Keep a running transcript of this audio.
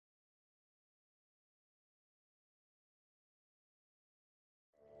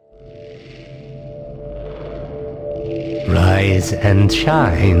Rise and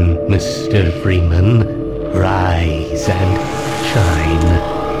shine, Mr. Freeman. Rise and shine.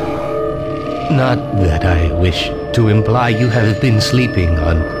 Not that I wish to imply you have been sleeping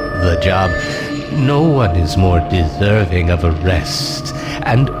on the job. No one is more deserving of a rest,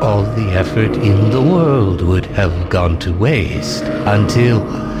 and all the effort in the world would have gone to waste until...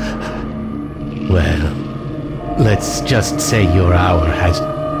 well, let's just say your hour has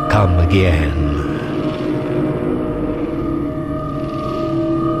come again.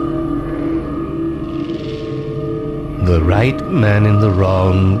 The right man in the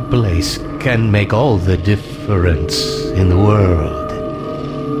wrong place can make all the difference in the world.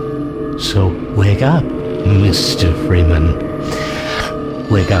 So wake up, Mr. Freeman.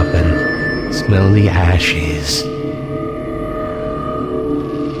 Wake up and smell the ashes.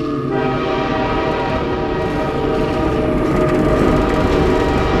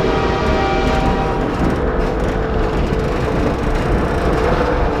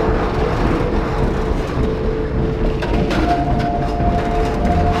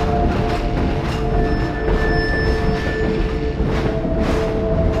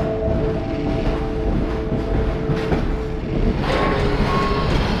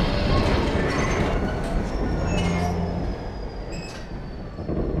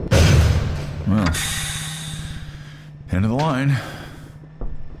 Well, end of the line.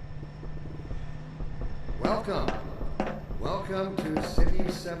 Welcome to City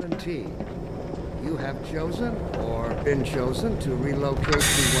 17. You have chosen, or been chosen, to relocate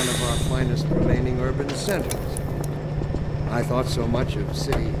to one of our finest remaining urban centers. I thought so much of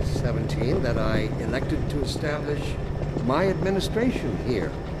City 17 that I elected to establish my administration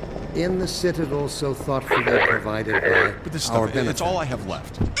here, in the citadel so thoughtfully provided by But this our stuff, benefactors. it's all I have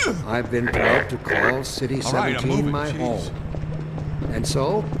left. I've been proud to call City All right, I'm 17 moving, my jeez. home. And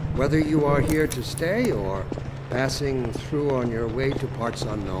so, whether you are here to stay or passing through on your way to parts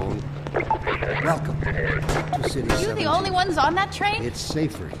unknown, welcome to City 17. You the only ones on that train? It's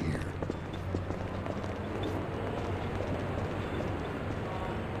safer here.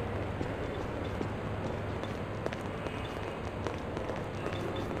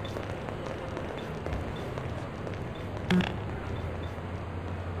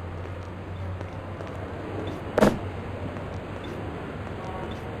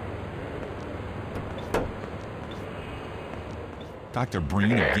 Dr.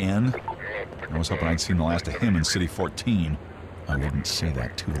 Breen again? I was hoping I'd seen the last of him in City 14. I wouldn't say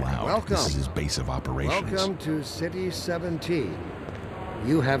that too loud. Welcome. This is his base of operations. Welcome to City 17.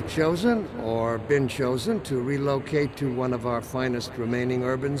 You have chosen, or been chosen, to relocate to one of our finest remaining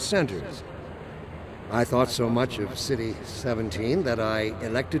urban centers. I thought so much of City 17 that I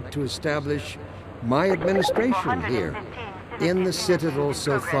elected to establish my administration here, in the citadel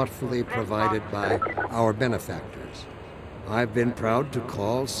so thoughtfully provided by our benefactors. I've been proud to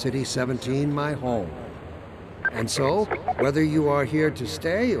call City 17 my home. And so, whether you are here to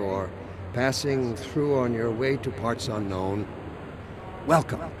stay or passing through on your way to parts unknown,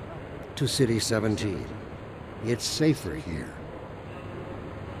 welcome to City 17. It's safer here.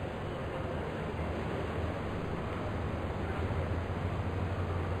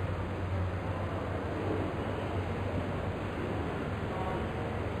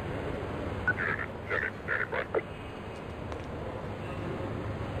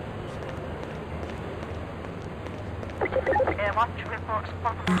 Watch report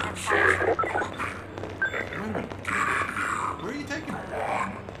spotted inside. Where are you taking me?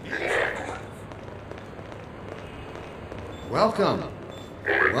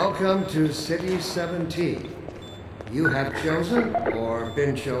 Welcome to City 17. You have chosen, or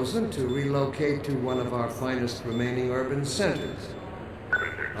been chosen, to relocate to one of our finest remaining urban centers.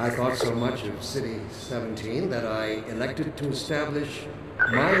 I thought so much of City 17 that I elected to establish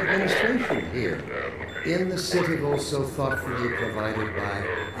my administration here, in the citadel so thoughtfully provided by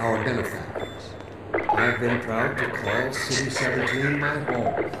our benefactors. I've been proud to call City 17 my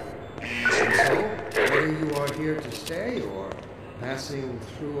home. And so, whether you are here to stay or passing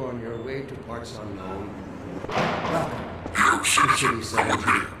through on your way to parts unknown, welcome to City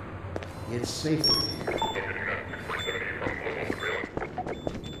 17. It's safer here.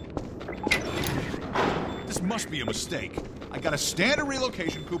 This must be a mistake. I got a standard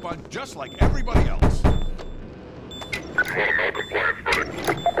relocation coupon just like everybody else.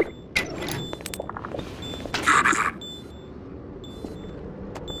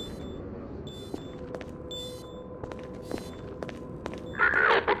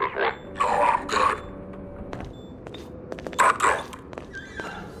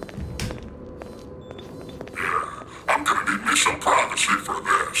 I'm gonna need me some privacy for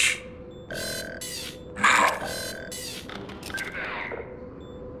this. Now,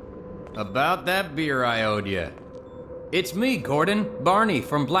 About that beer I owed you. It's me, Gordon. Barney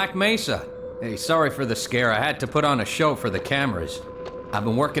from Black Mesa. Hey, sorry for the scare. I had to put on a show for the cameras. I've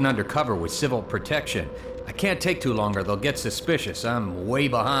been working undercover with civil protection. I can't take too long or they'll get suspicious. I'm way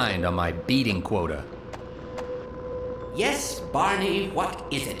behind on my beating quota. Yes, Barney, what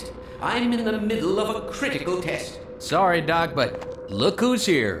is it? I'm in the middle of a critical test. Sorry, Doc, but look who's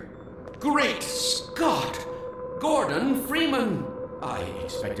here. Great Scott! Gordon Freeman! I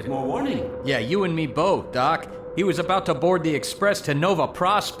expected more warning. Yeah, you and me both, Doc. He was about to board the express to Nova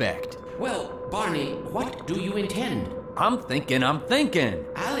Prospect. Well, Barney, what do you intend? I'm thinking.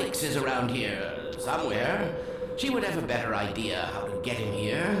 Alex is around here somewhere. She would have a better idea how to get him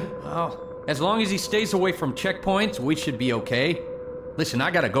here. Well, as long as he stays away from checkpoints, we should be okay. Listen, I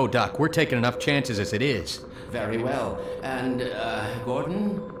gotta go, Doc. We're taking enough chances as it is. Very well. And,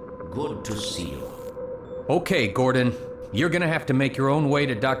 Gordon, good to see you. Okay, Gordon. You're gonna have to make your own way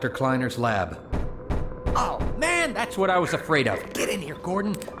to Dr. Kleiner's lab. Oh, man, that's what I was afraid of. Get in here,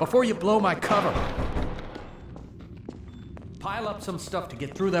 Gordon, before you blow my cover. Pile up some stuff to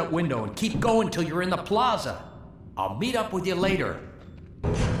get through that window and keep going till you're in the plaza. I'll meet up with you later.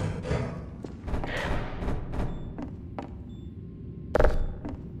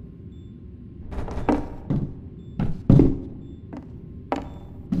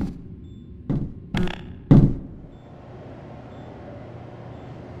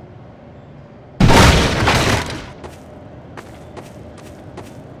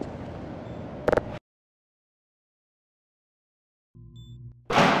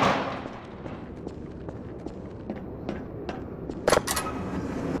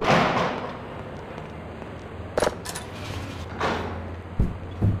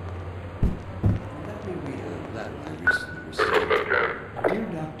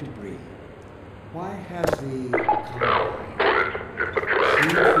 Why has the economy seen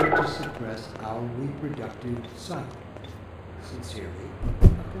fit to suppress our reproductive cycle? Sincerely, a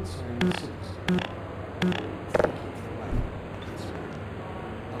concerned citizen. Thank you for writing concern.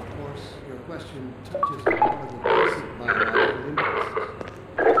 Of course, your question touches on one of the basic biological impulses,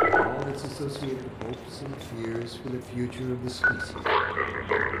 and all its associated hopes and fears for the future of the species. I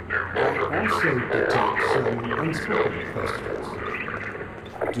also detect some unspoken questions.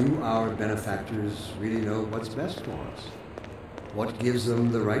 Do our benefactors really know what's best for us? What gives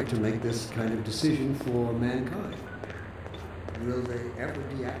them the right to make this kind of decision for mankind? Will they ever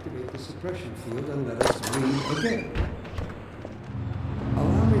deactivate the suppression field and let us breed again?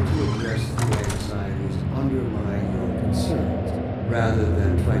 Allow me to address the anxieties underlying your concerns, rather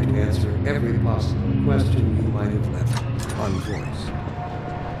than try to answer every possible question you might have left unvoiced.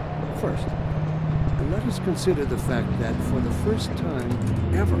 First, let us consider the fact that for the first time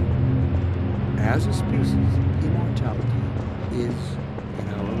ever, as a species, immortality is in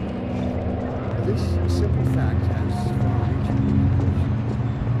our reach. This simple fact has far-reaching implications.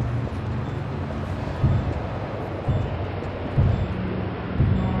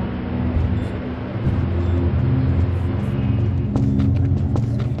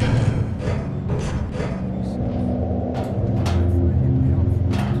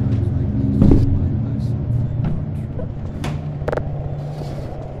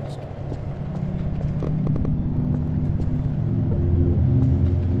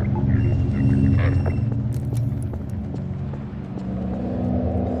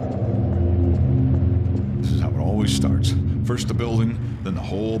 Starts. First the building, then the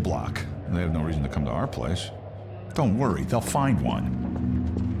whole block. They have no reason to come to our place. Don't worry, they'll find one.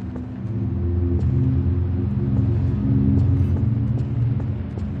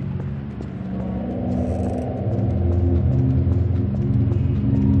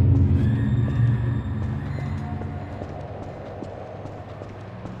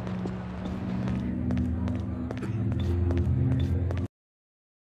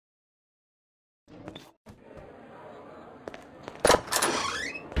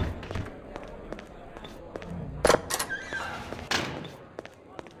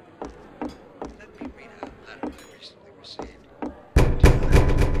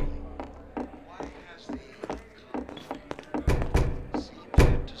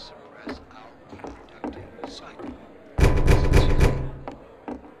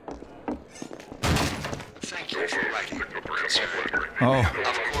 Oh, I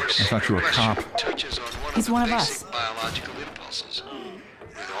thought you were a cop. He's one of us.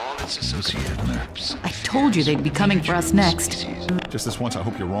 I told you they'd be coming for us next. Just this once, I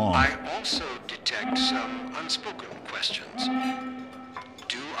hope you're wrong. I also detect some unspoken questions.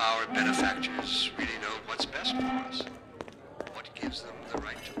 Do our benefactors really know what's best for us? What gives them the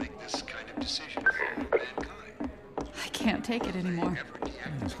right to make this kind of decision for mankind? I can't take it anymore. Ever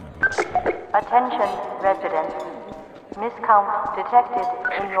deactivate Attention, residents. Miscount detected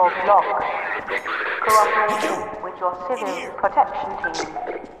in your block. Cooperation with your civil protection team.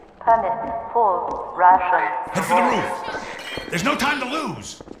 Permit full ration. Head for the roof! There's no time to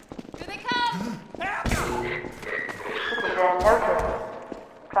lose! Here they come! Citizen notice.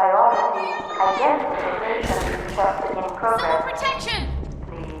 Priority identification check in progress. Protection!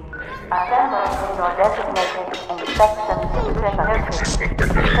 Assemble in your designated inspection notice.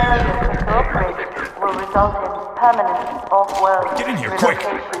 Failure to cooperate will result in permanent off-world Get in here, quick!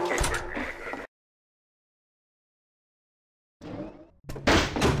 relocation.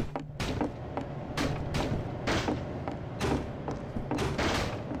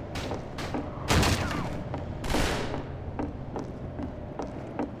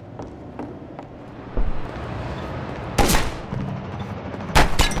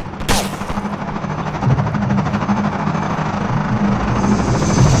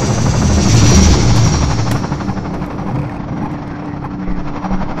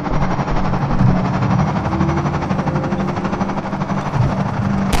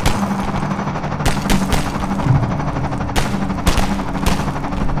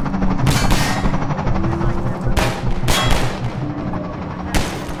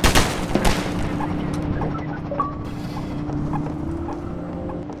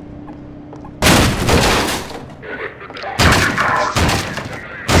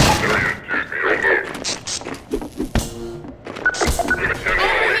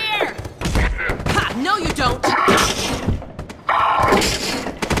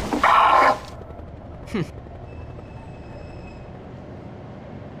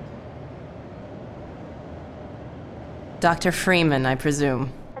 Dr. Freeman, I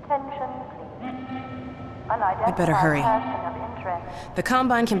presume. Attention, please. You better hurry. The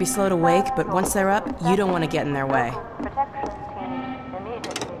Combine can be slow to wake, but once they're up, you don't want to get in their way. Protection team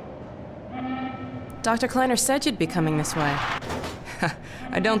immediately. Dr. Kleiner said you'd be coming this way.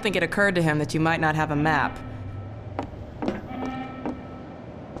 I don't think it occurred to him that you might not have a map.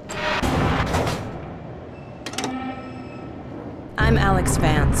 I'm Alex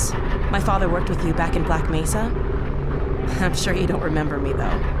Vance. My father worked with you back in Black Mesa. I'm sure you don't remember me,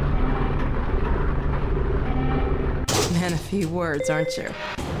 though. Man, a few words, aren't you?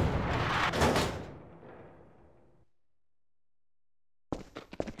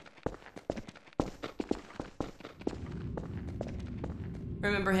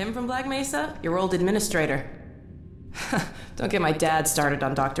 Remember him from Black Mesa? Your old administrator. Don't get my dad started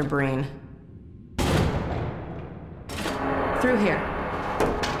on Dr. Breen. Through here.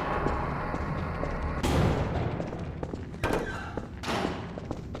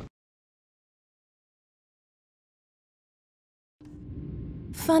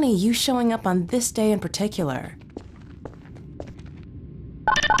 Funny, you showing up on this day in particular.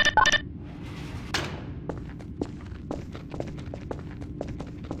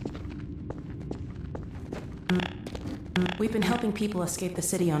 We've been helping people escape the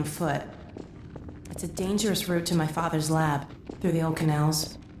city on foot. It's a dangerous route to my father's lab, through the old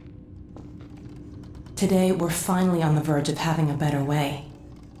canals. Today, we're finally on the verge of having a better way.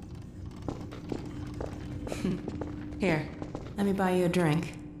 Here, let me buy you a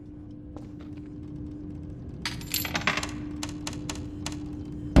drink.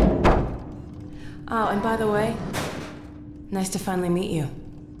 Oh, and by the way, nice to finally meet you.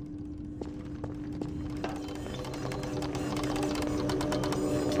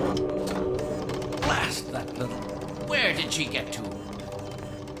 Blast that little... Where did she get to?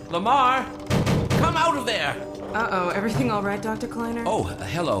 Lamar! Come out of there! Uh-oh, everything all right, Dr. Kleiner? Oh,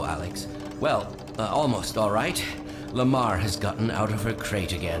 hello, Alex. Well, almost all right. Lamar has gotten out of her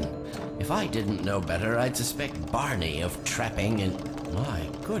crate again. If I didn't know better, I'd suspect Barney of trapping and... My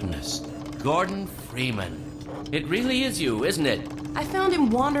goodness. Gordon Freeman. It really is you, isn't it? I found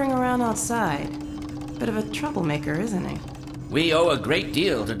him wandering around outside. Bit of a troublemaker, isn't he? We owe a great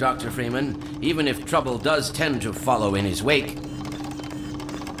deal to Dr. Freeman, even if trouble does tend to follow in his wake.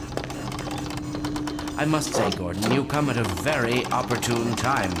 I must say, Gordon, you come at a very opportune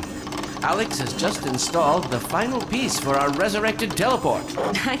time. Alex has just installed the final piece for our resurrected teleport.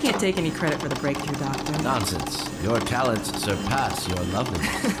 I can't take any credit for the breakthrough, Doctor. Nonsense. Your talents surpass your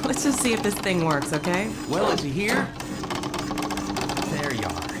loveliness. Let's just see if this thing works, okay? Well, is he here? There you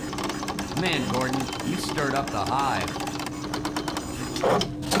are. Man, Gordon, you stirred up the hive.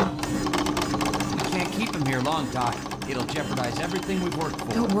 We can't keep him here long, Doc. It'll jeopardize everything we've worked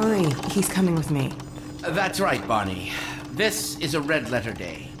for. Don't worry. He's coming with me. That's right, Barney. This is a red letter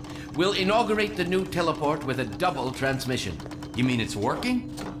day. We'll inaugurate the new teleport with a double transmission. You mean it's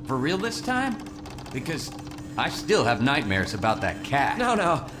working? For real this time? Because I still have nightmares about that cat.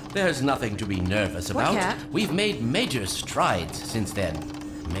 No. There's nothing to be nervous about. Cat? We've made major strides since then.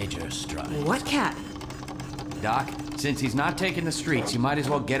 Major strides. What cat? Doc, since he's not taking the streets, you might as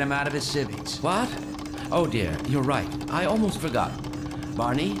well get him out of his civvies. What? Oh dear, you're right. I almost forgot.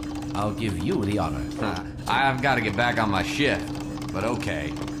 Barney, I'll give you the honor. I've got to get back on my shift, but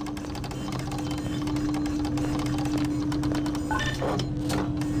okay.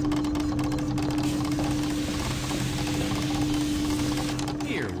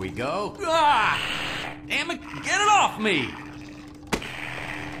 Here we go. Ah! Damn it, get it off me!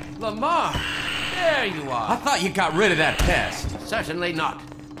 Lamar, there you I are. thought you got rid of that pest. Certainly not.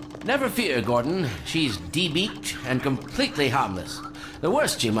 Never fear, Gordon. She's debeaked and completely harmless. The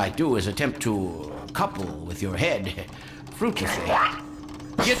worst she might do is attempt to couple with your head. Fruitlessly.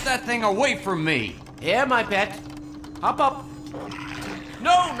 Get that thing away from me! Here, my pet. Hop up.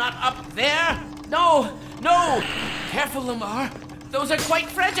 No, not up there. No, no. Careful, Lamar. Those are quite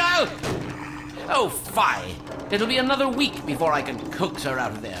fragile. Oh, fie. It'll be another week before I can coax her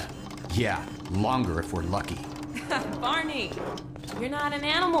out of there. Yeah, longer if we're lucky. Barney, you're not an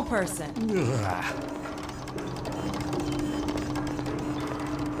animal person.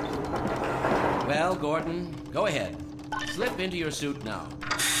 Well, Gordon, go ahead. Slip into your suit now.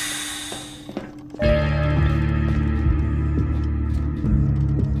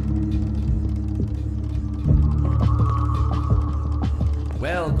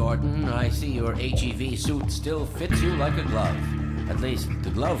 Well, Gordon, I see your HEV suit still fits you like a glove. At least, the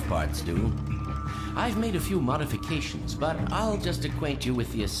glove parts do. I've made a few modifications, but I'll just acquaint you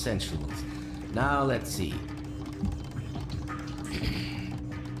with the essentials. Now, let's see.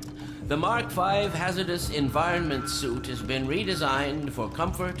 The Mark V Hazardous Environment suit has been redesigned for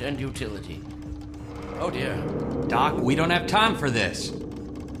comfort and utility. Oh dear. Doc, we don't have time for this.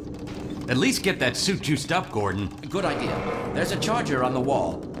 At least get that suit juiced up, Gordon. Good idea. There's a charger on the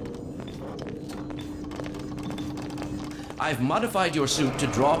wall. I've modified your suit to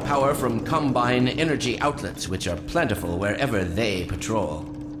draw power from Combine energy outlets, which are plentiful wherever they patrol.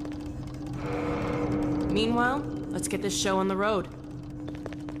 Meanwhile, let's get this show on the road.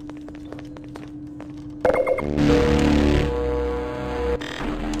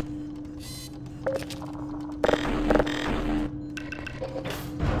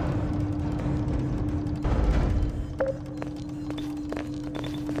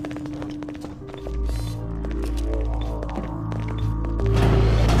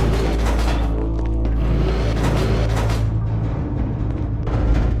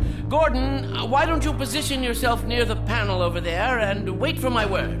 Gordon, why don't you position yourself near the panel over there and wait for my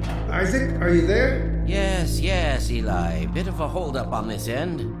word? Isaac, are you there? Yes, Eli. Bit of a holdup on this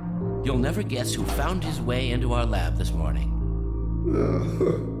end. You'll never guess who found his way into our lab this morning.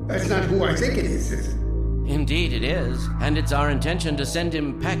 That's not who I think it is it? Indeed it is, and it's our intention to send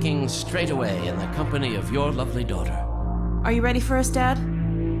him packing straight away in the company of your lovely daughter. Are you ready for us, Dad?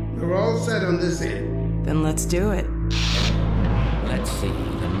 We're all set on this end. Then let's do it. Let's see.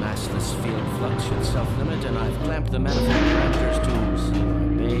 The massless field flux should self-limit, and I've clamped the manifold parameters to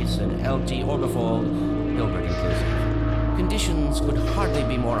base and LT orbifold, Hilbert inclusive. Conditions could hardly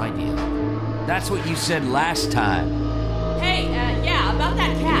be more ideal. That's what you said last time. Hey, yeah, about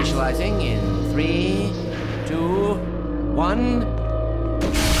that cat. Initializing in 3, 2, 1.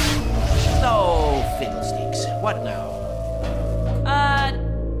 Oh, fiddlesticks. What now?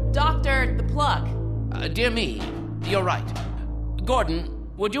 Doctor, the plug. Dear me, you're right. Gordon,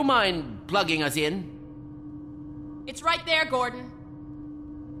 would you mind plugging us in? It's right there, Gordon.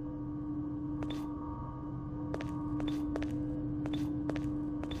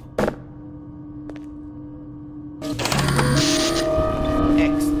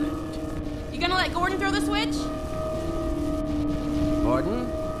 Excellent. You gonna let Gordon throw the switch? Gordon,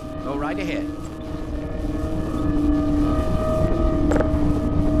 go right ahead.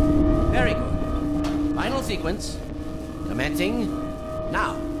 Very good. Final sequence. Commencing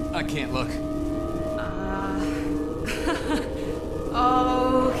now. I can't look.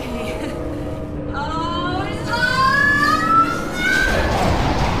 Okay.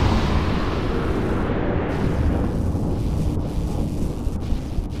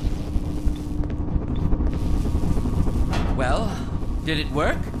 Well, did it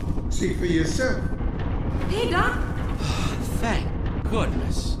work? See for yourself. Hey, Doc. Thank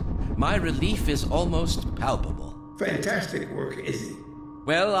goodness. My relief is almost palpable. Fantastic work, Izzy.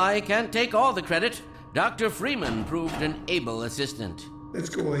 Well, I can't take all the credit. Dr. Freeman proved an able assistant. Let's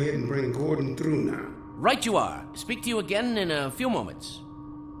go ahead and bring Gordon through now. Right you are. Speak to you again in a few moments.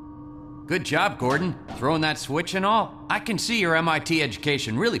 Good job, Gordon. Throwing that switch and all. I can see your MIT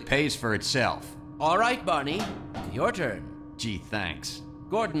education really pays for itself. All right, Barney. Your turn. Gee, thanks.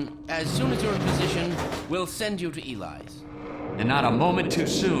 Gordon, as soon as you're in position, we'll send you to Eli's. And not a moment too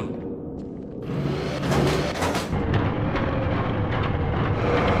soon.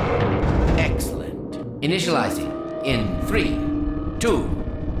 Excellent. Initializing in 3, 2,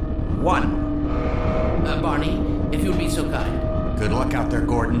 1. Barney, if you'd be so kind. Good luck out there,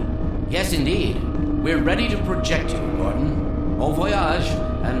 Gordon. Yes, indeed. We're ready to project you, Gordon. Bon voyage,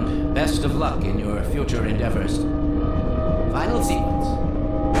 and best of luck in your future endeavors. Final sequence.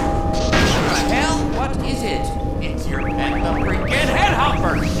 What the hell? What is it? It's your head, the freaking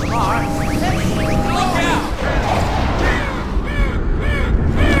headhopper! Lamar, look out!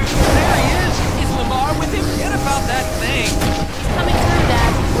 There he is! Is Lamar with him? Forget about that thing! Coming through,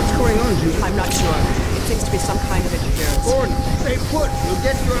 Dad. What's going on, Judy? I'm not sure. It seems to be some kind of interference. Gordon, stay put. We'll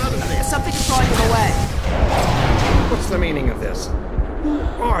get you out of there. Something's drawing him away. What's the meaning of this? Who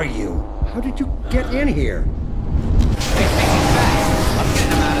are you? How did you get in here? Hey, make it fast! I'm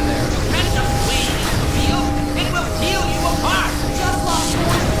getting him out of there. Random, please! It will peel you apart! Just lost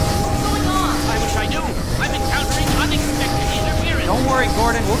Gordon. What's going on? I wish I knew. I'm encountering unexpected interference. Don't worry,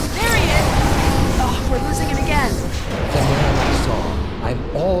 Gordon. There he is! Oh, we're losing it again. The man I saw. I'm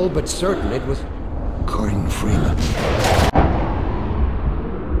all but certain it was Gordon Freeman.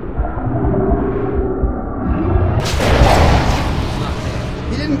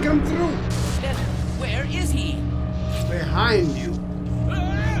 He didn't come through. Then where is he? Behind you.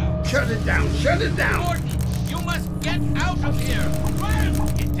 Shut it down. Shut it down. Gordon, you must get out of here! Run!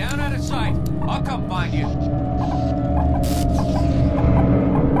 Get down out of sight. I'll come find you.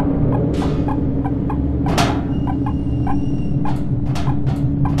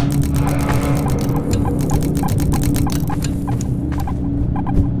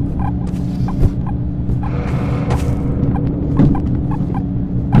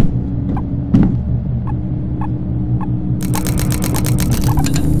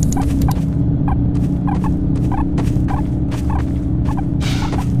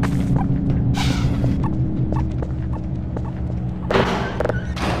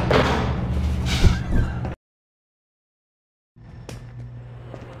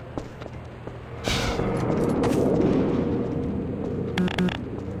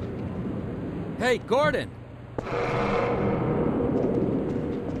 Hey, Gordon!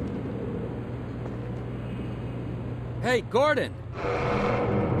 Hey, Gordon!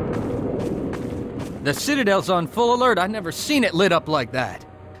 The Citadel's on full alert. I've never seen it lit up like that.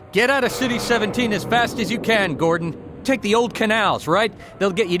 Get out of City 17 as fast as you can, Gordon. Take the old canals, right?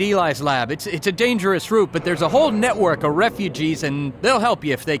 They'll get you to Eli's lab. It's a dangerous route, but there's a whole network of refugees, and they'll help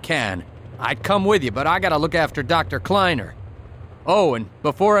you if they can. I'd come with you, but I gotta look after Dr. Kleiner. Oh, and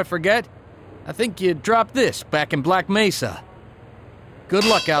before I forget, I think you dropped this back in Black Mesa. Good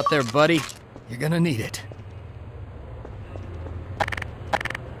luck out there, buddy. You're gonna need it.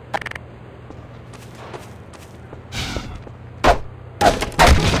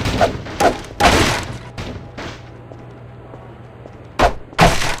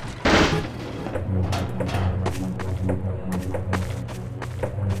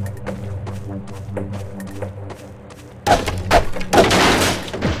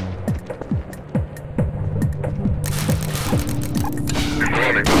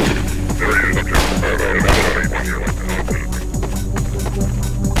 Morning.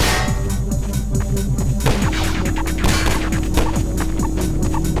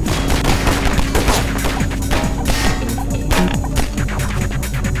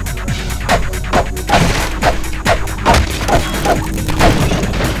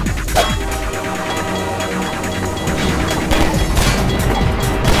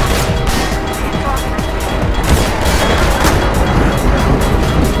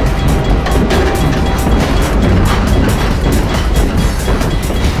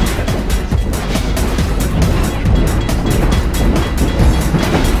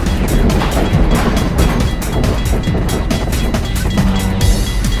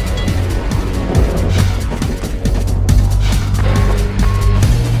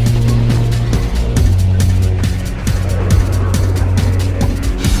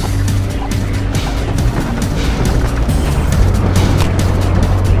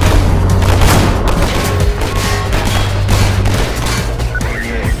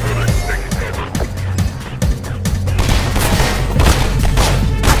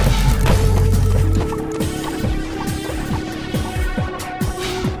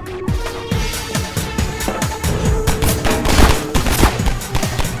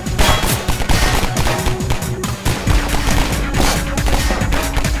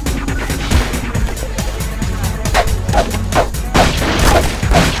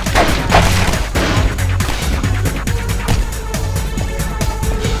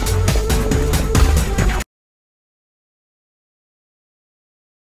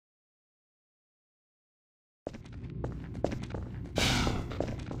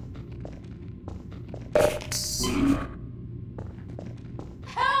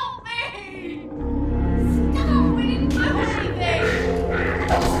 Help me! Stop! We didn't do anything!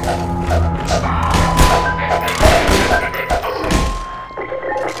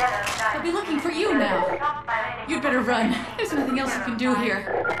 They'll be looking for you now. You'd better run. There's nothing else you can do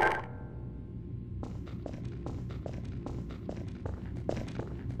here.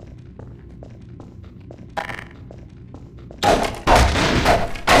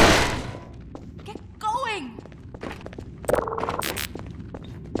 Get going!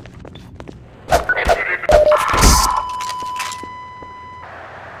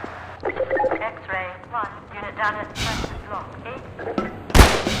 X-ray 1, unit down at Francis Block 8.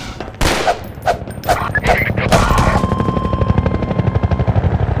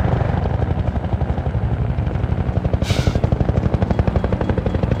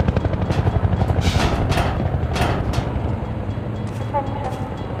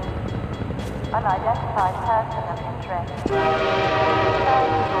 Unidentified person of interest.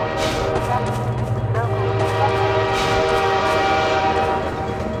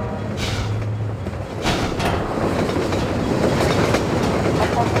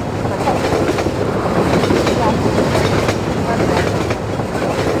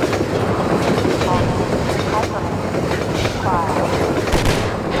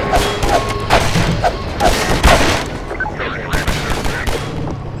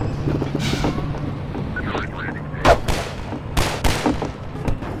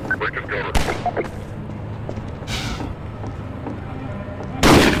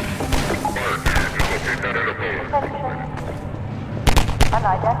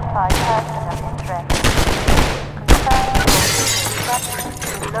 Unidentified person of interest. Concerned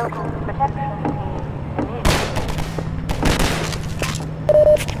local protection team immediately.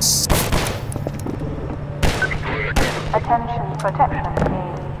 Attention protection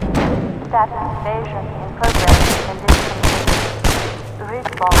team. Status invasion in progress. Condition. Rig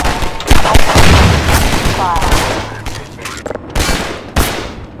bomb. Fire.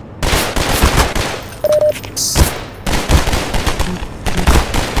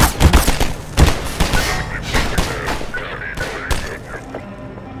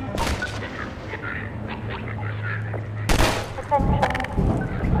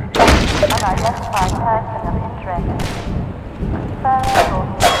 Unidentified person of interest.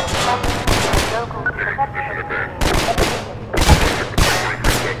 Confirmed local protection team.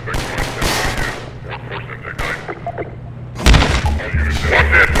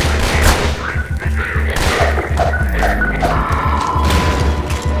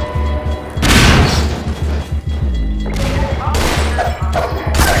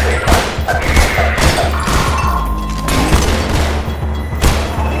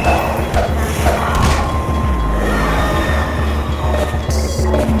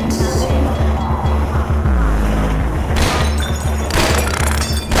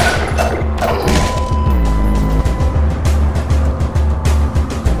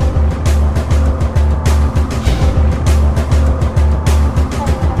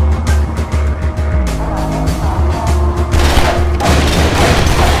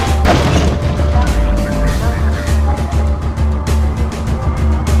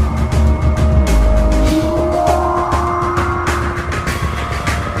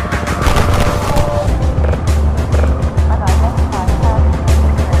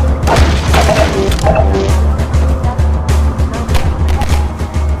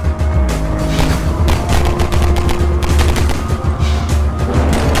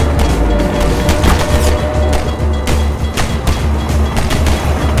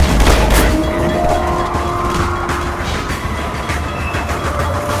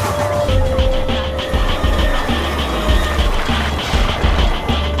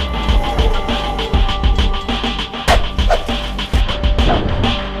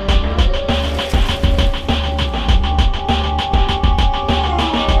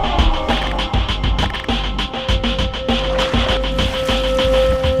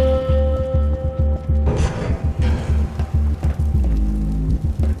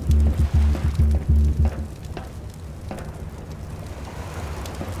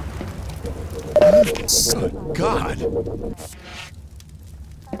 Good God.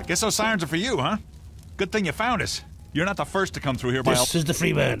 Guess those sirens are for you, huh? Good thing you found us. You're not the first to come through here by... This is the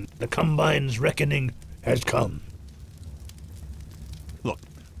Freeman. The Combine's reckoning has come. Look,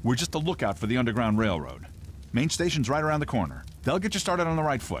 we're just a lookout for the Underground Railroad. Main station's right around the corner. They'll get you started on the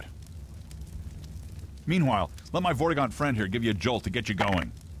right foot. Meanwhile, let my Vortigaunt friend here give you a jolt to get you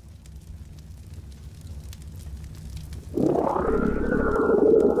going.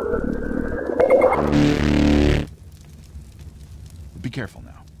 Be careful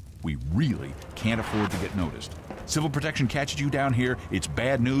now. We really can't afford to get noticed. Civil protection catches you down here, it's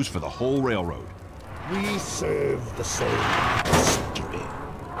bad news for the whole railroad. We serve the same history.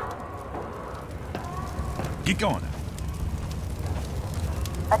 Get going.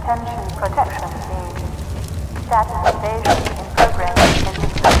 Attention protection team. Status invasion in progress in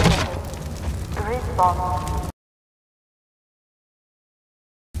this community. Response.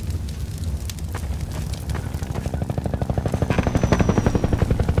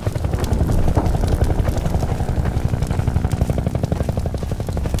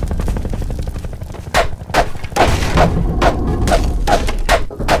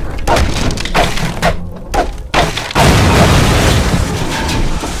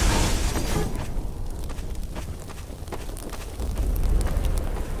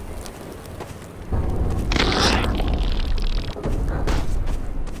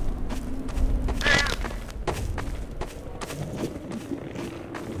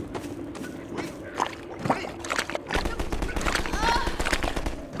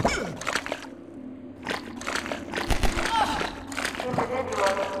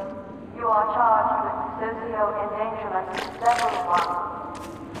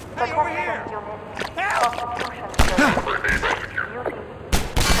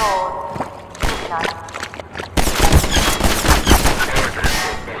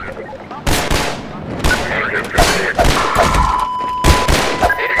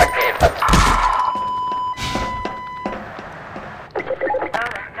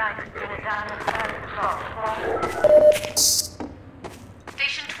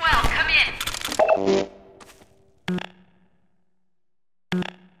 Station 12, come in.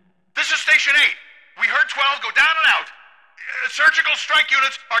 This is Station 8. We heard 12 go down and out. Surgical strike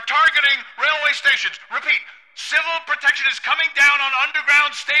units are targeting railway stations. Repeat, civil protection is coming down on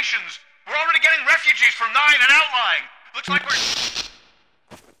underground stations. We're already getting refugees from 9 and outlying. Looks like we're...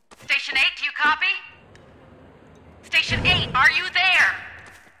 Station 8, do you copy? Station 8, are you there?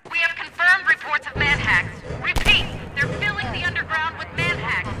 We have confirmed reports of manhacks. Repeat, they're filling the underground with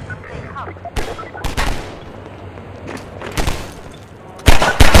manhacks.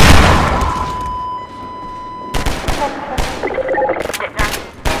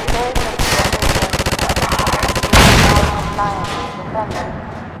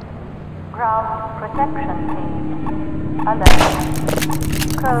 Ground protection team. Alert.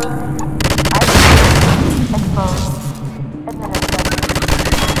 Code. Isolate. Expose. Administer.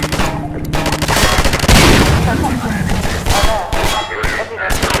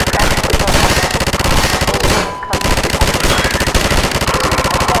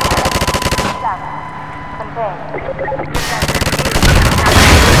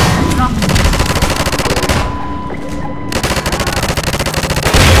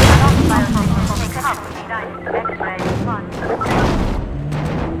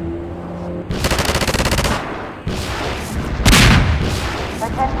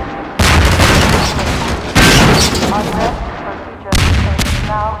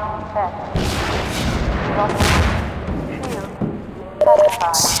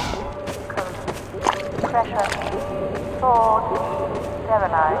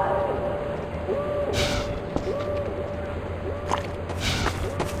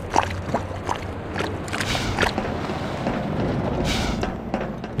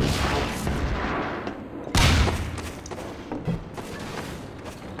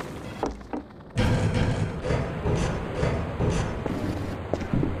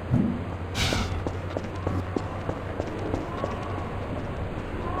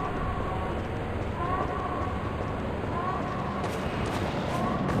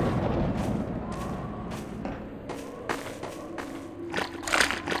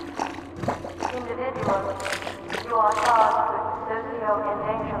 You are charged with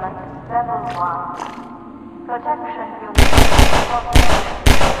socio-endangerment level 1. Protection unit.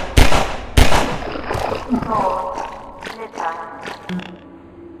 Floor. Midnight.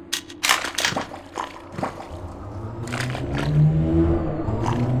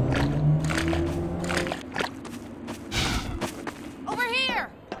 Over here!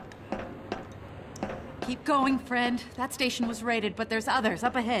 Keep going, friend. That station was raided, but there's others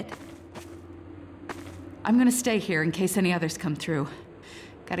up ahead. I'm gonna stay here in case any others come through.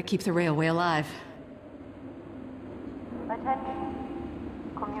 Gotta keep the railway alive. Attention,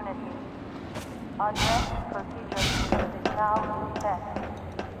 community. Our next procedure is now set.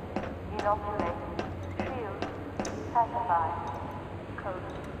 Inoculate, shield, pacify, code,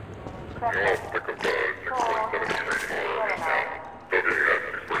 pressure, sword, sterilize.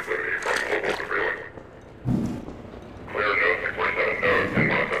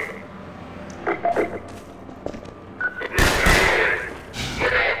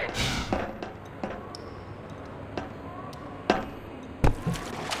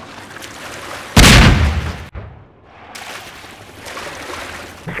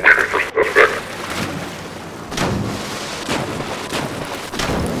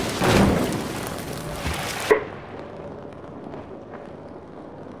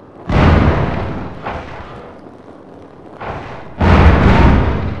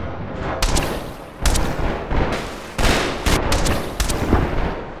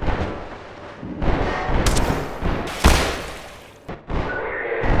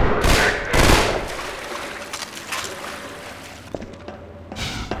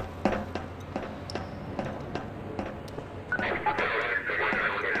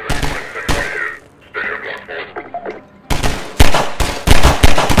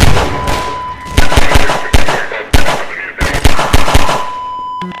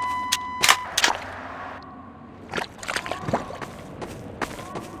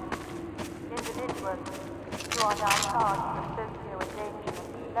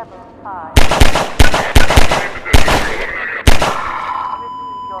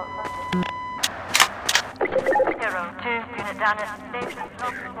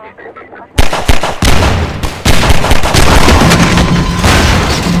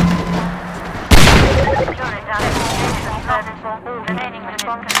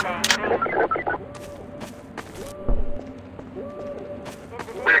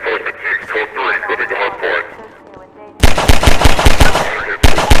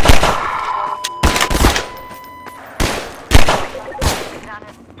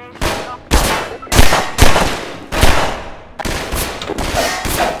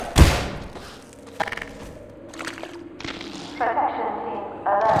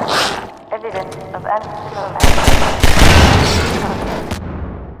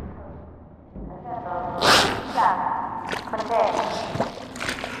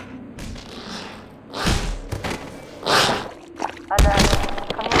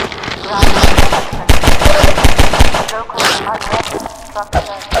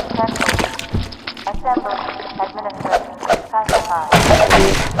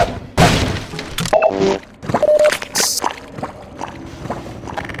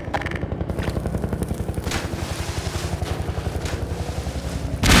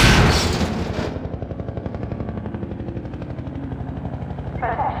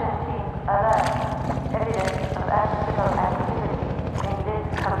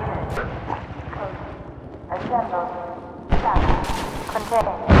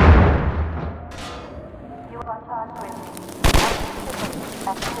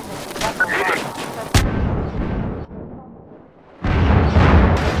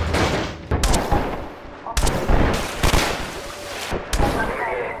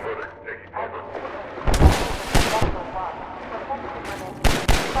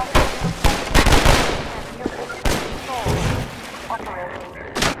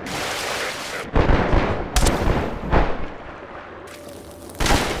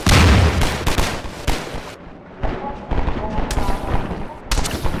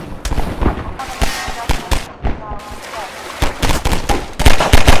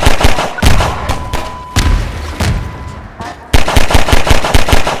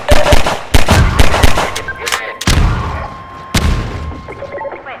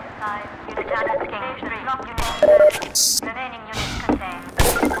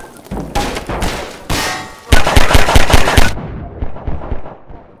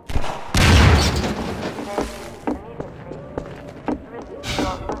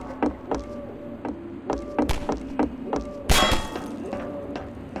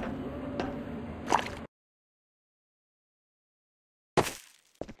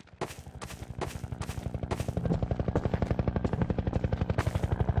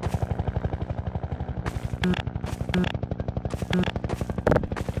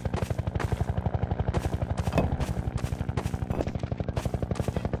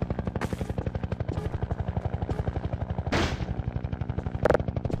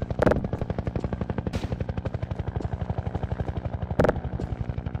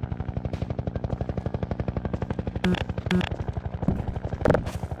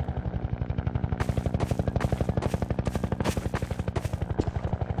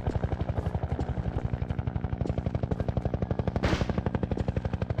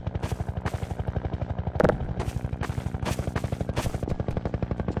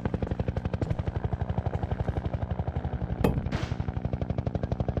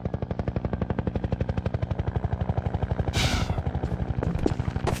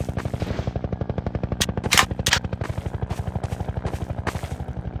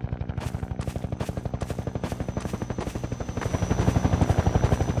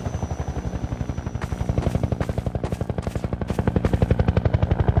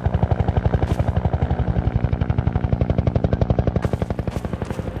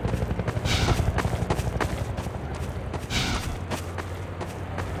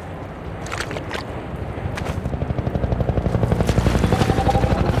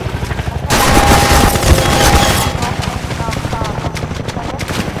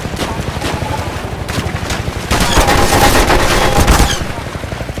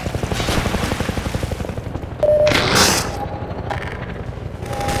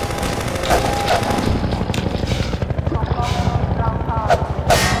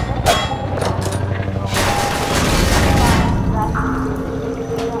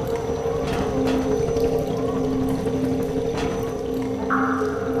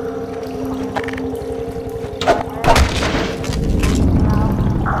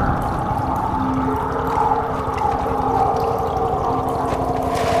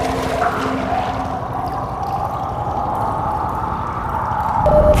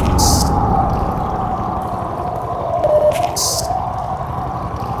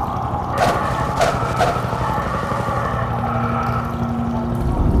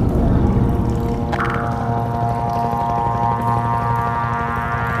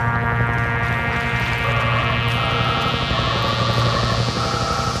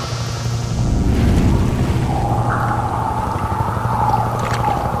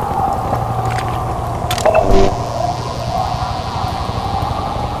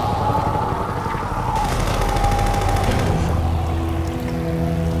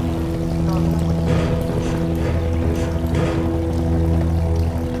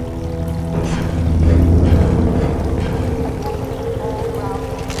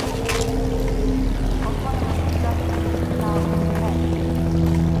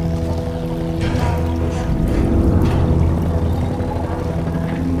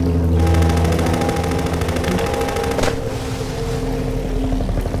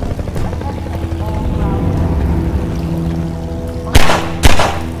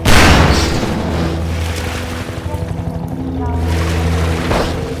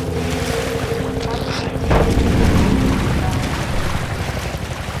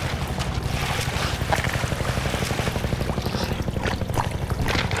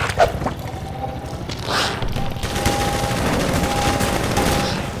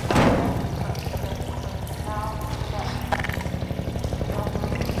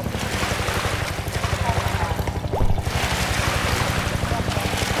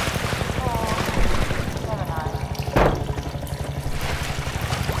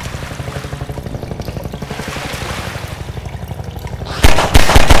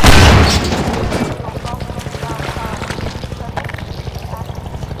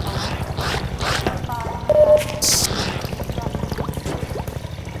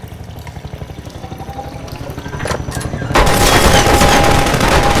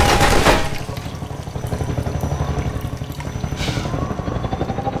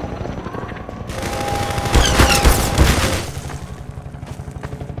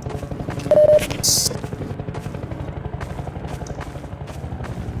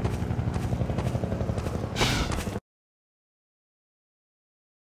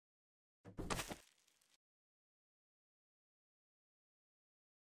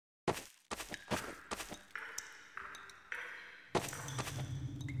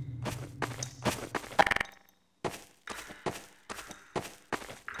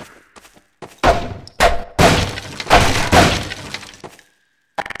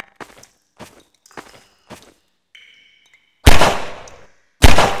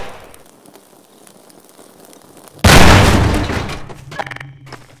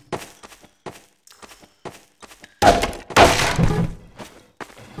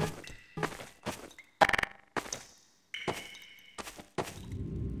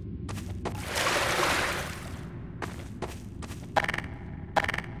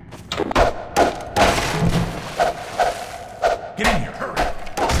 Get in here, hurry!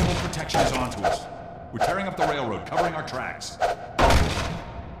 Civil protection is on to us. We're tearing up the railroad, covering our tracks.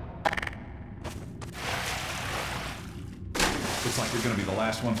 Looks like you're gonna be the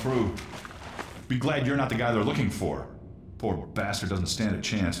last one through. Be glad you're not the guy they're looking for. Poor bastard doesn't stand a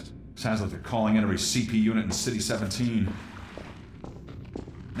chance. Sounds like they're calling in every CP unit in City 17.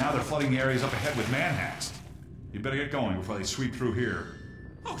 Now they're flooding the areas up ahead with manhacks. You better get going before they sweep through here.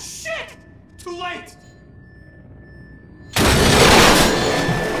 Oh shit! Too late!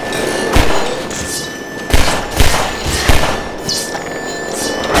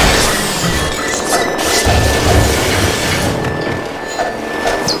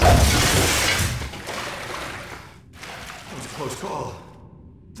 That was a close call.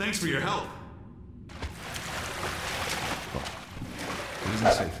 Thanks for your help. It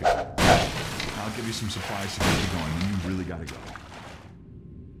isn't safe here. I'll give you some supplies to get you going, and you really gotta go.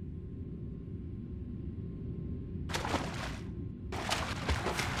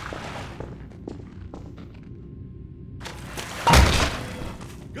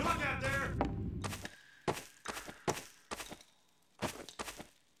 Good luck out there!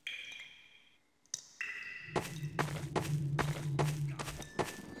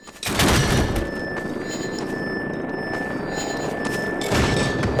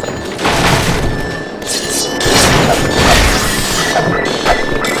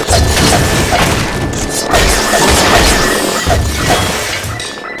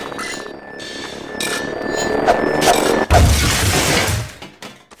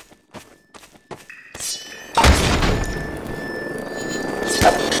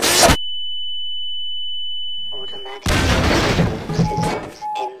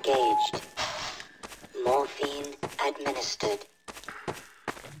 Administered.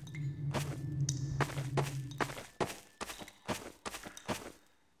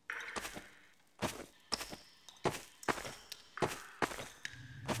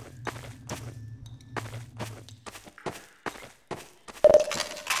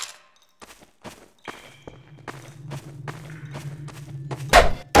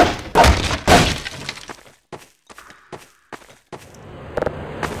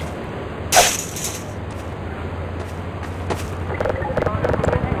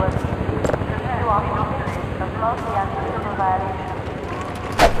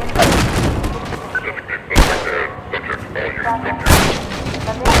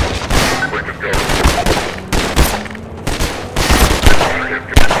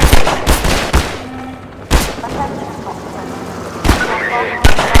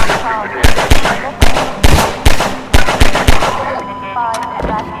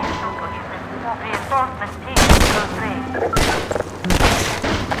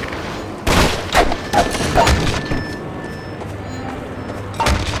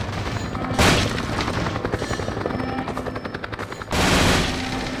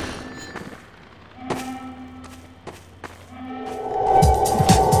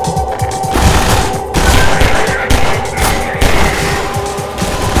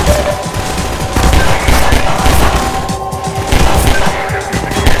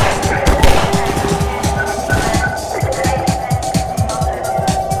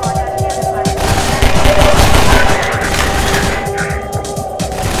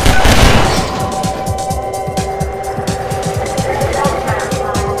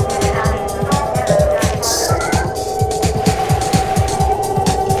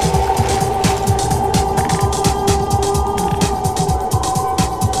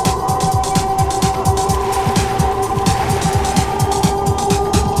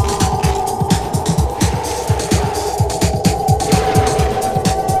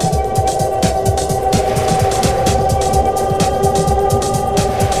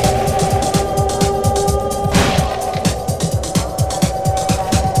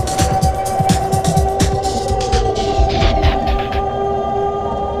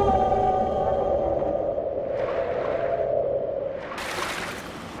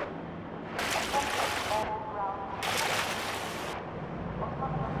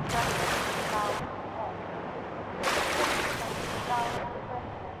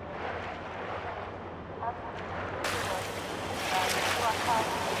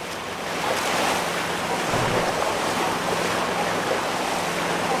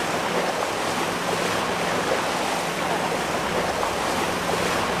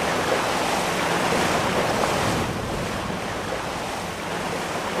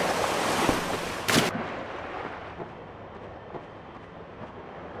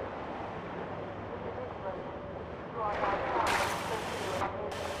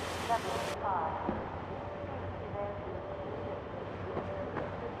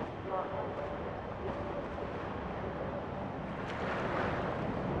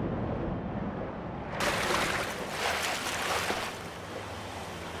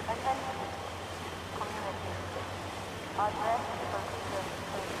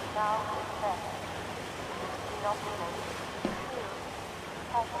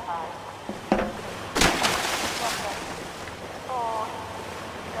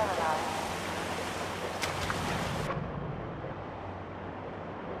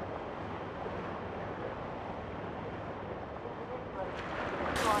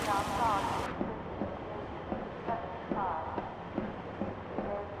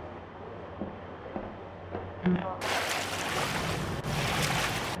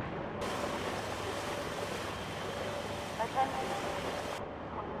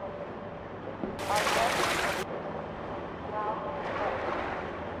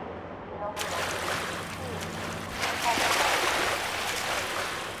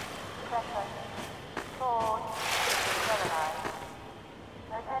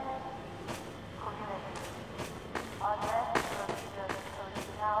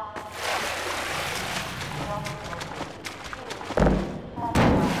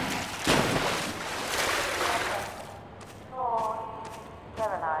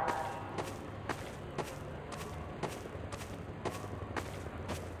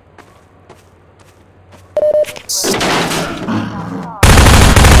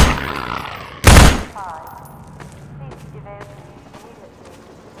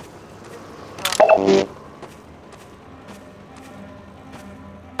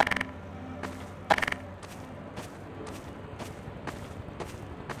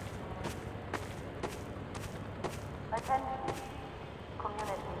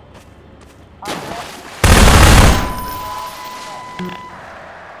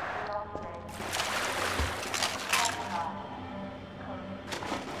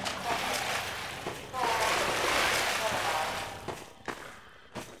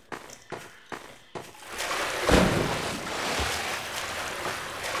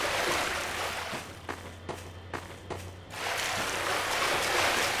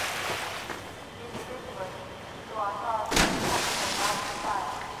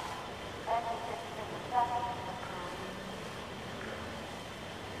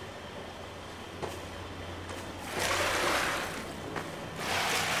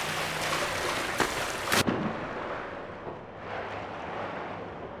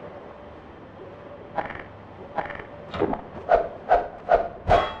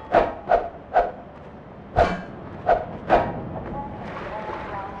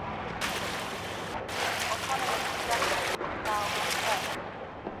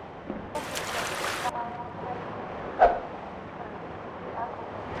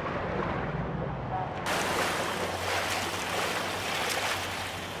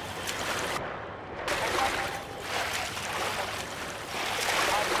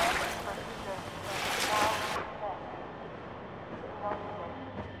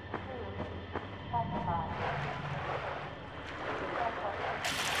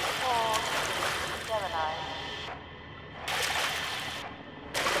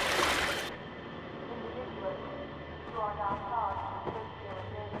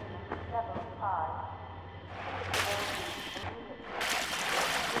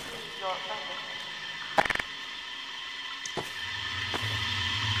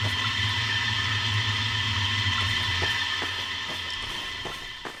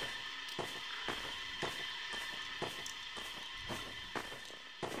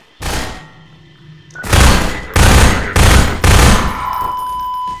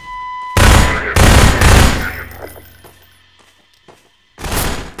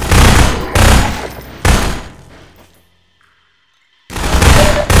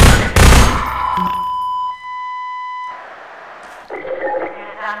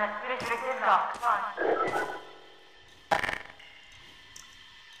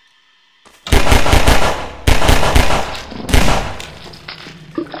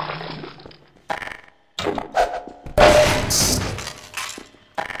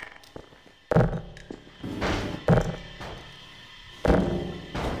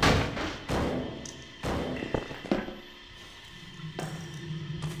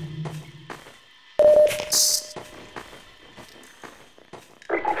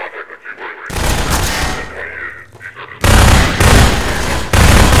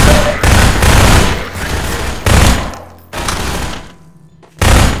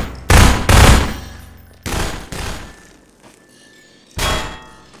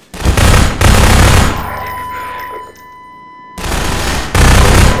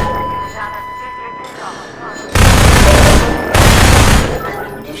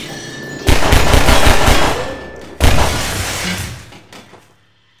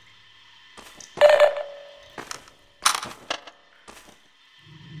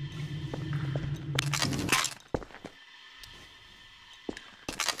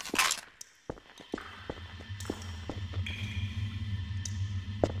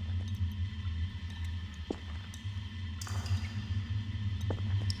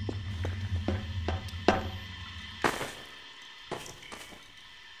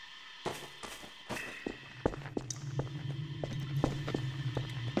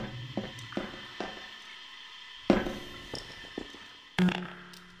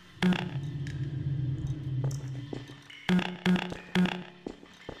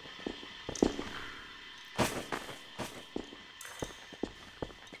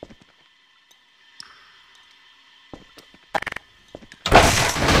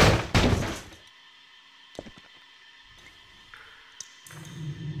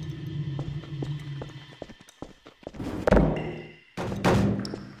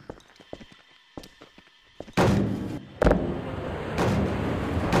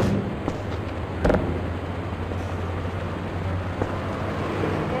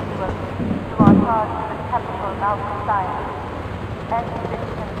 charged with capital Malcolm Science and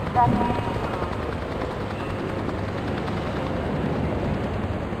Vincent Stanley.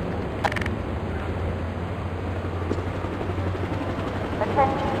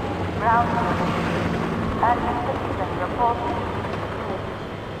 Attention, ground unit and citizen reporting unit.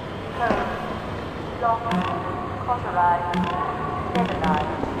 Code, locked, cauterized,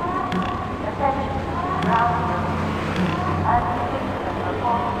 stabilized. Attention, ground unit and citizen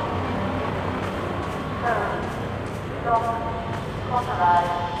reporting unit. Code, locked,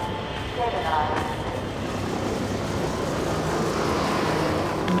 cauterized, stabilized.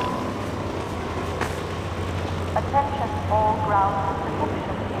 Attention all ground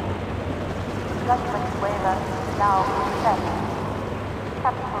protection teams. Judgment waiver now set.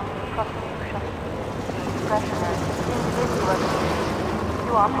 Capital prosecution. Discretionary individuals.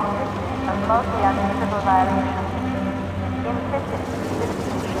 You are convicted of multi-uncivil violations. Implicit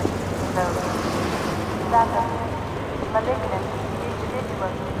citizenship revoked. Status. Malignant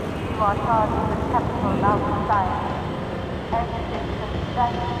individuals. You are charged with capital malfeasance. And citizen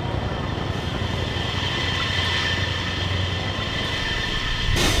status.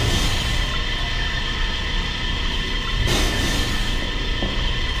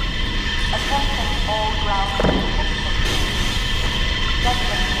 Attention all ground protection.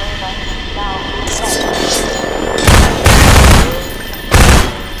 Judgment waiver now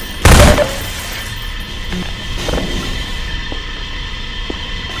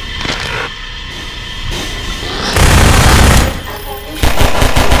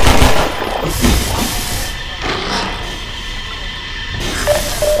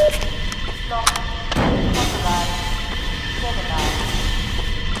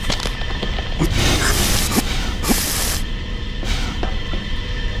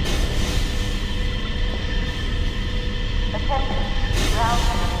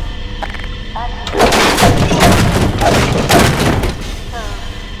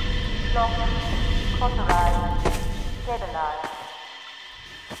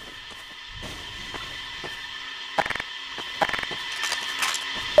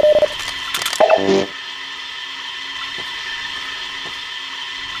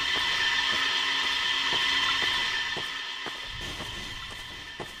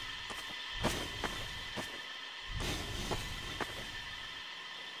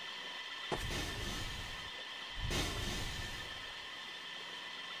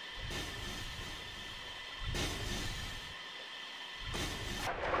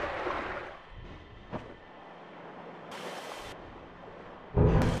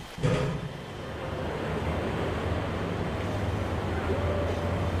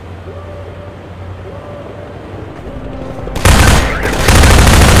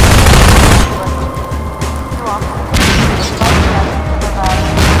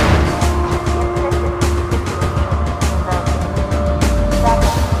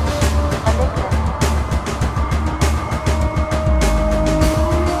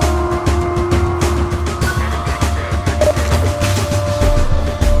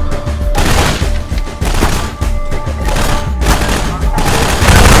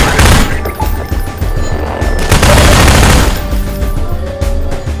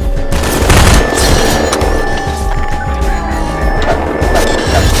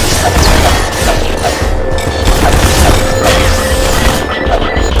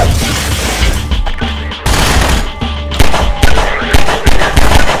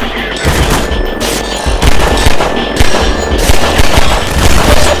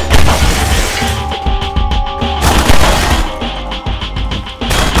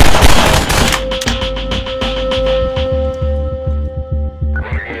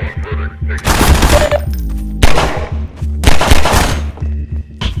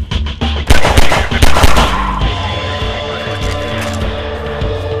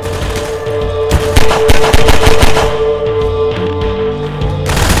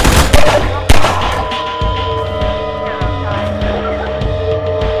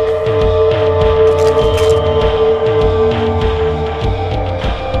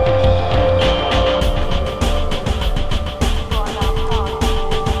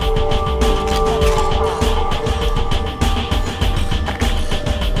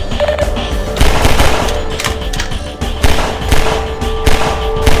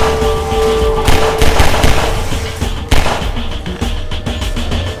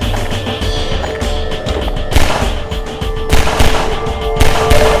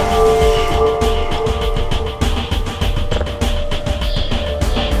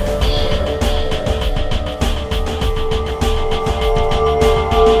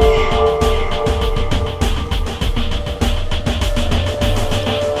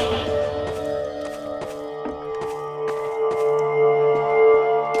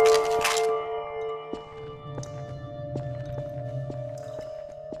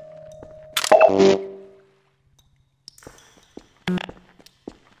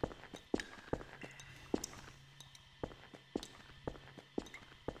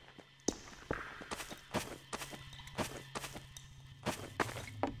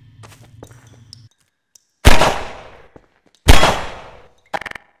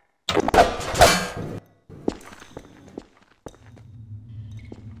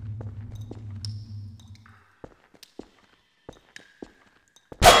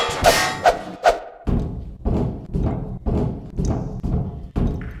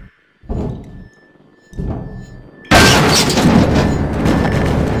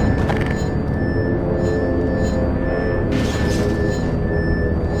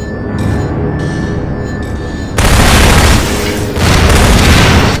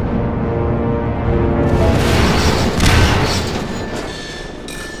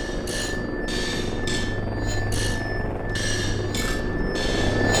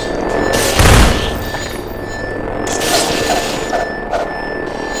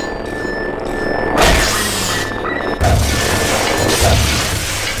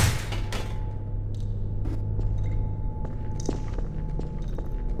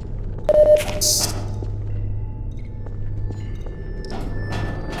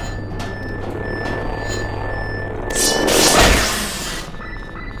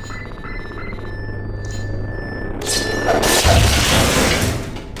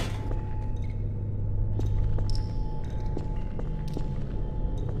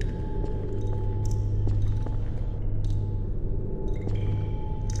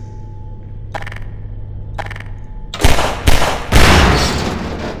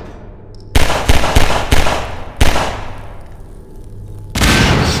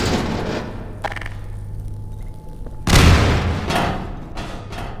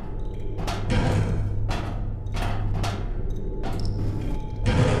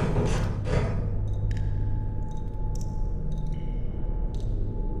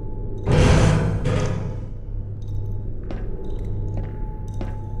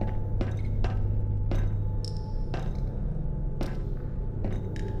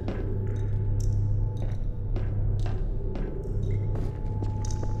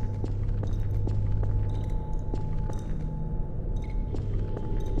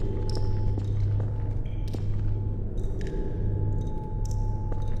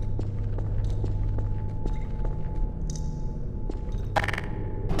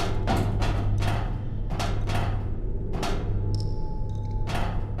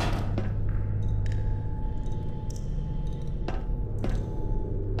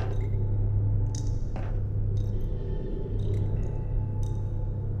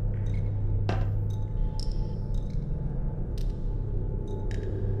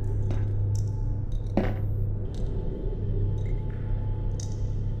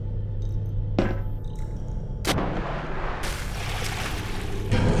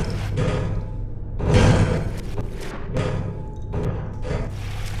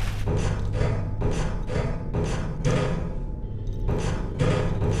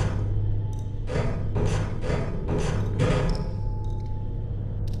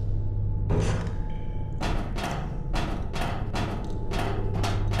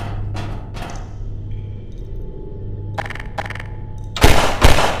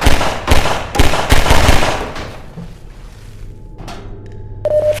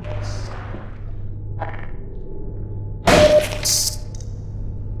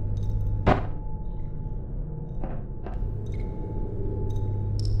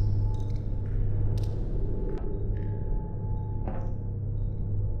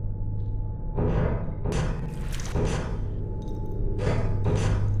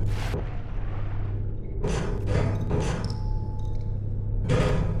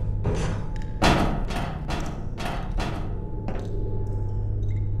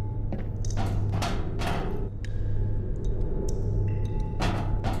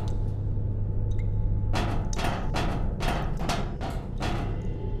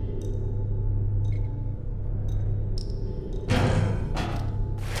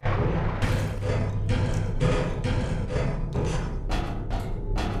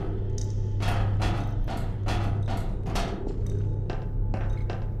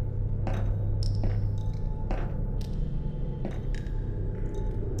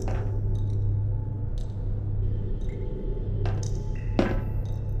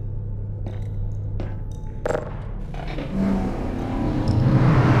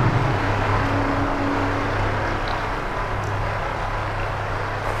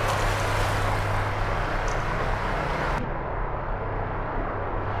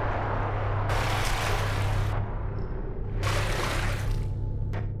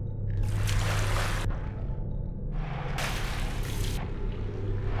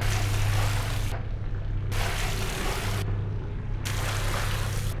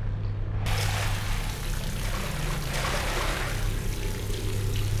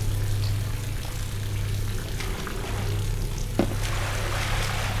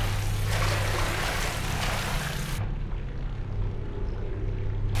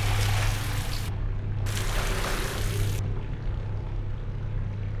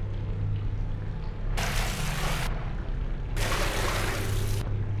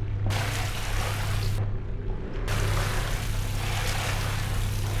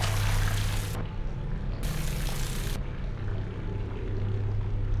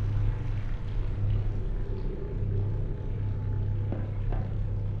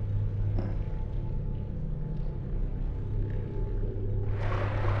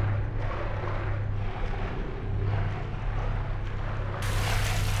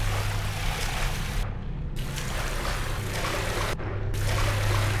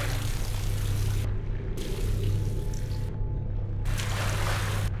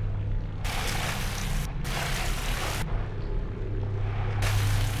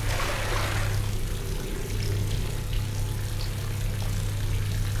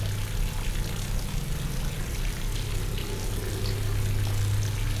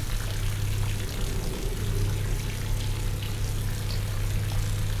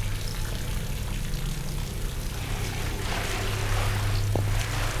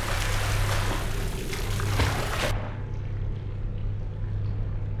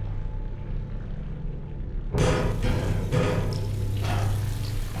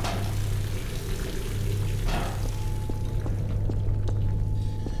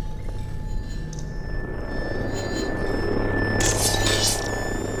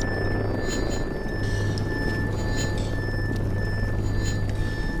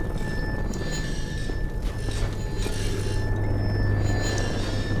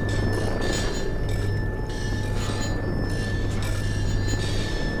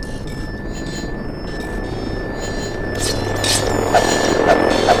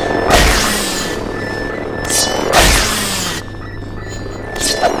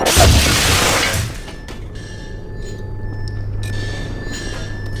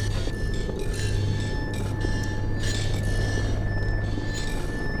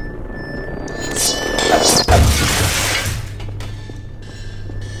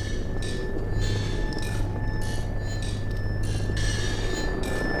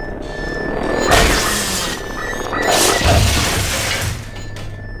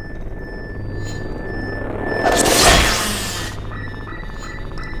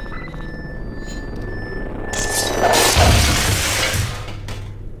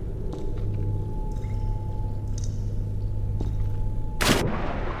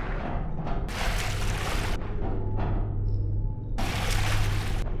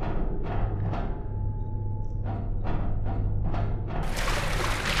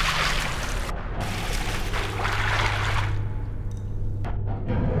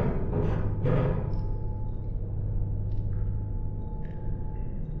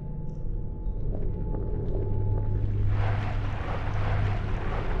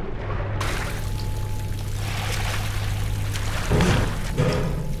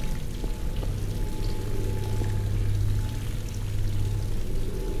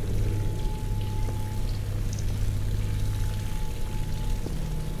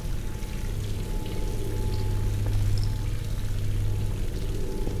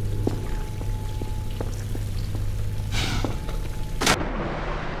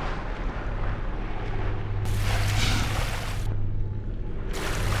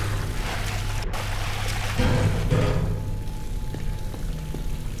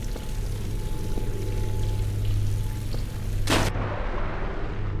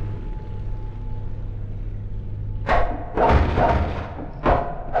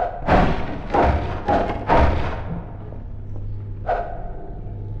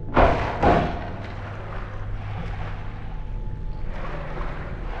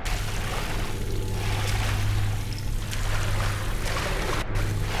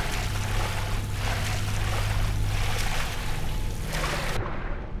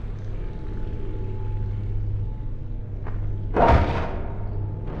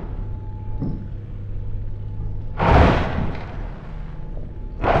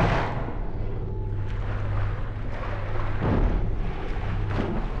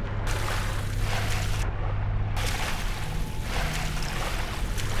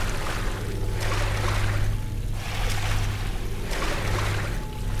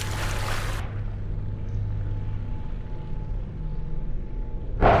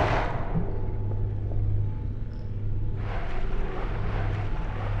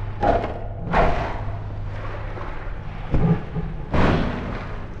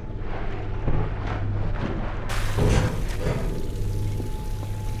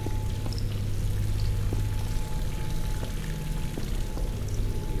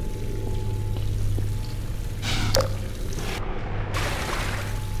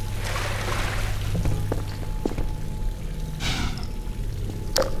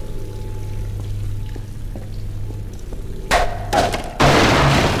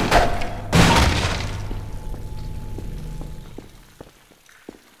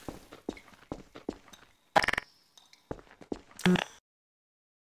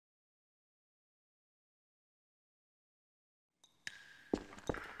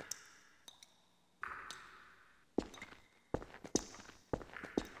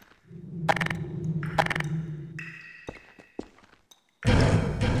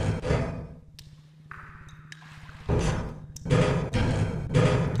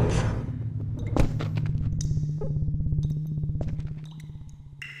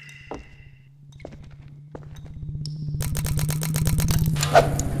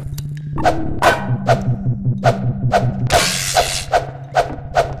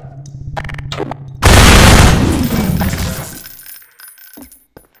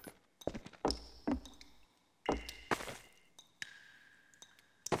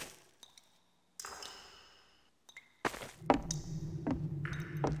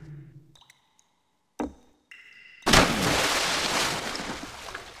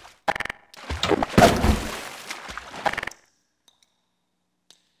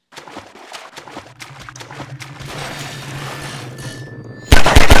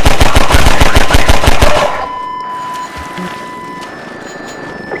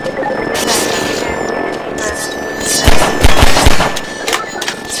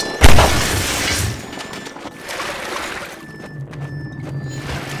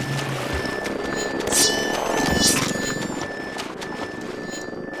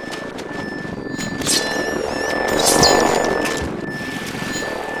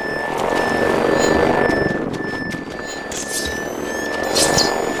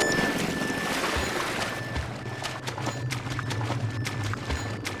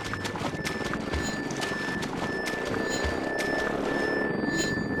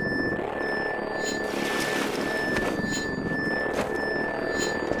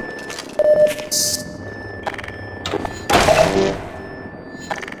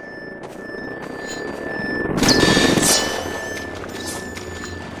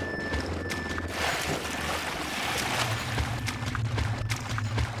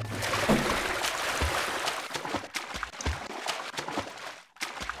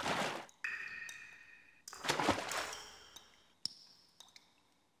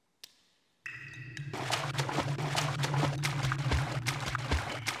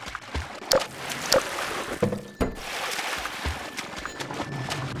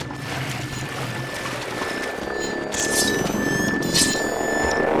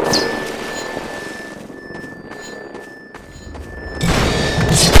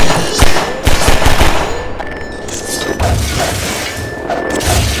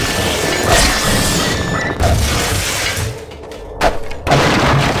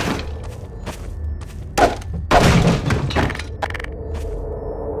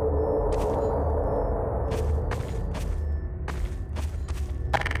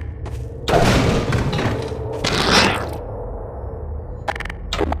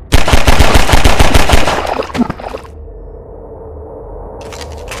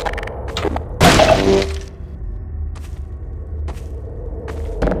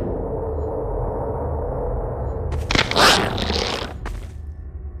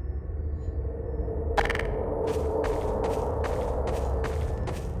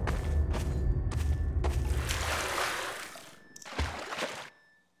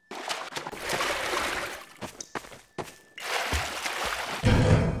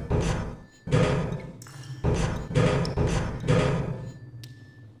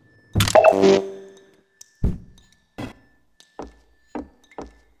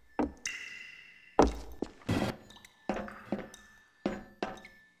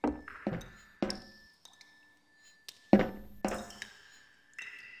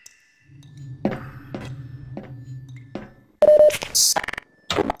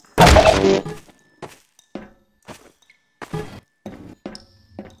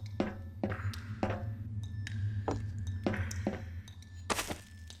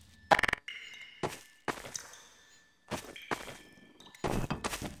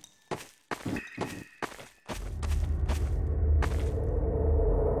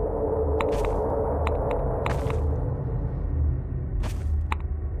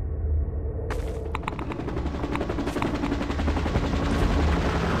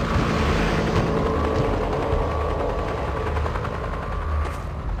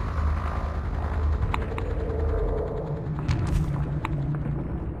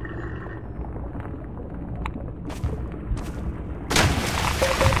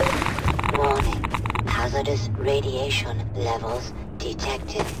hazardous radiation levels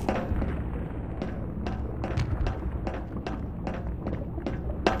detected.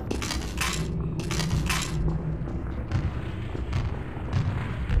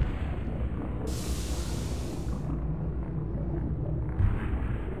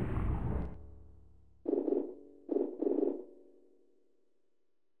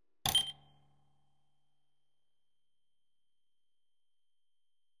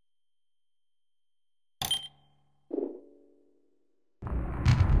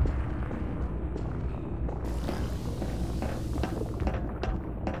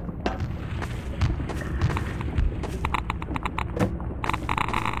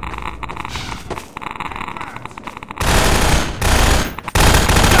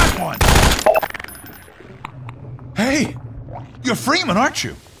 Hey! You're Freeman, aren't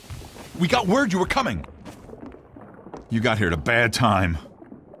you? We got word you were coming. You got here at a bad time.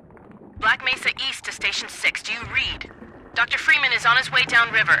 Black Mesa East to Station 6. Do you read? Dr. Freeman is on his way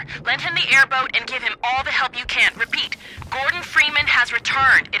downriver. Lend him the airboat and give him all the help you can. Repeat, Gordon Freeman has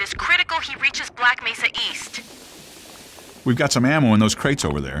returned. It is critical he reaches Black Mesa East. We've got some ammo in those crates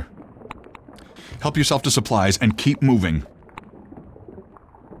over there. Help yourself to supplies and keep moving.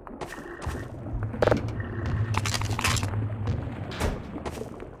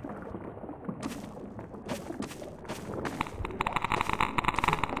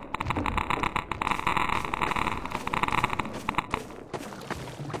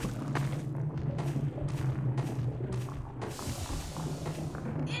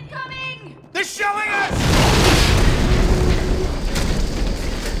 They're shelling us!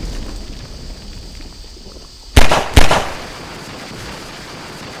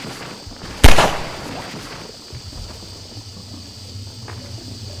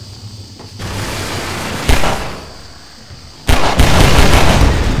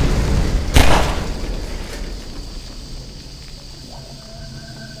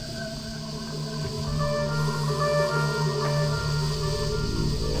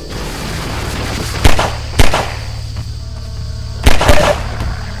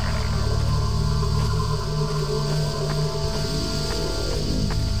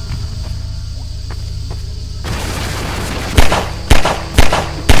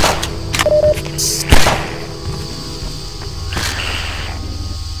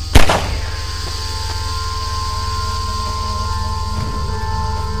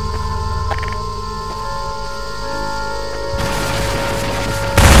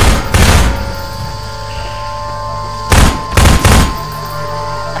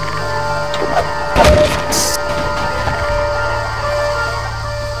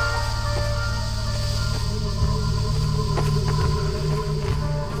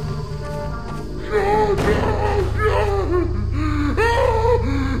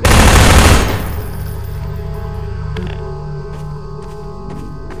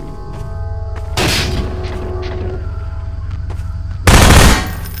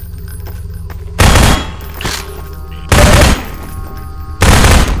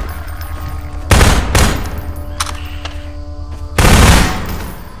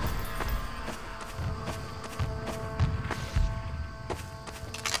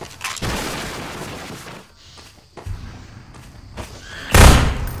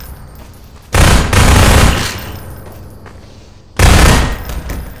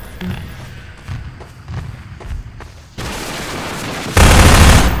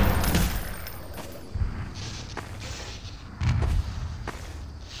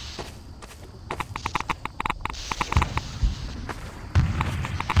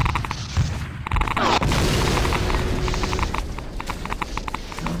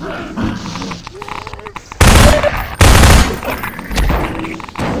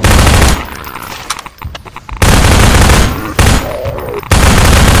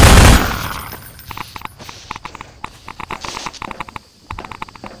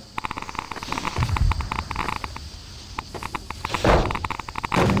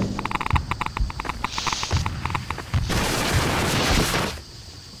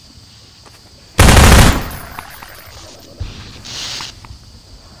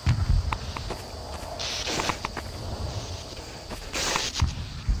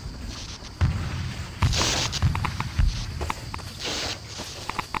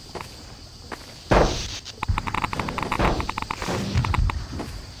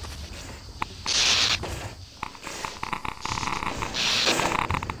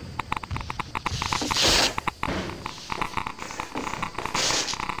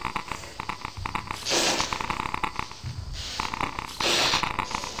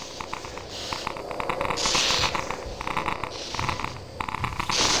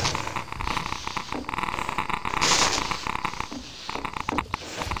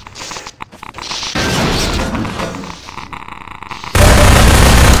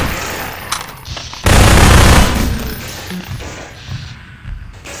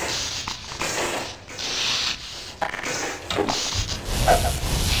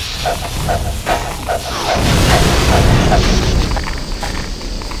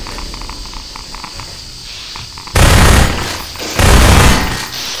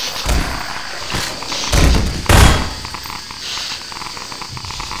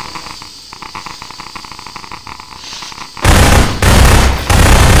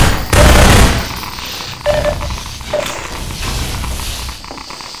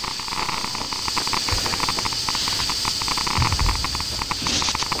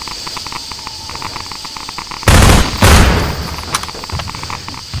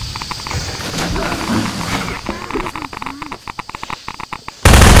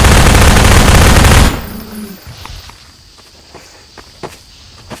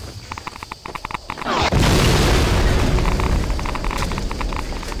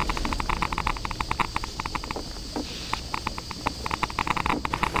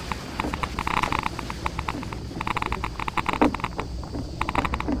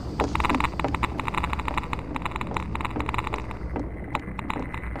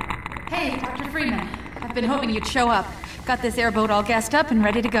 Hey, Dr. Freeman. I've been hoping you'd show up. Got this airboat all gassed up and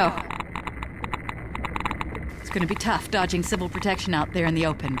ready to go. It's gonna be tough dodging civil protection out there in the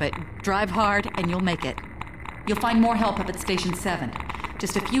open, but drive hard and you'll make it. You'll find more help up at Station 7.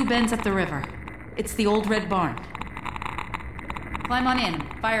 Just a few bends up the river. It's the old red barn. Climb on in.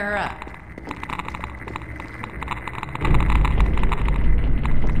 Fire her up.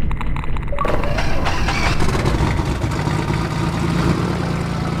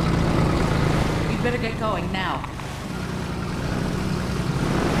 You'd better get going now.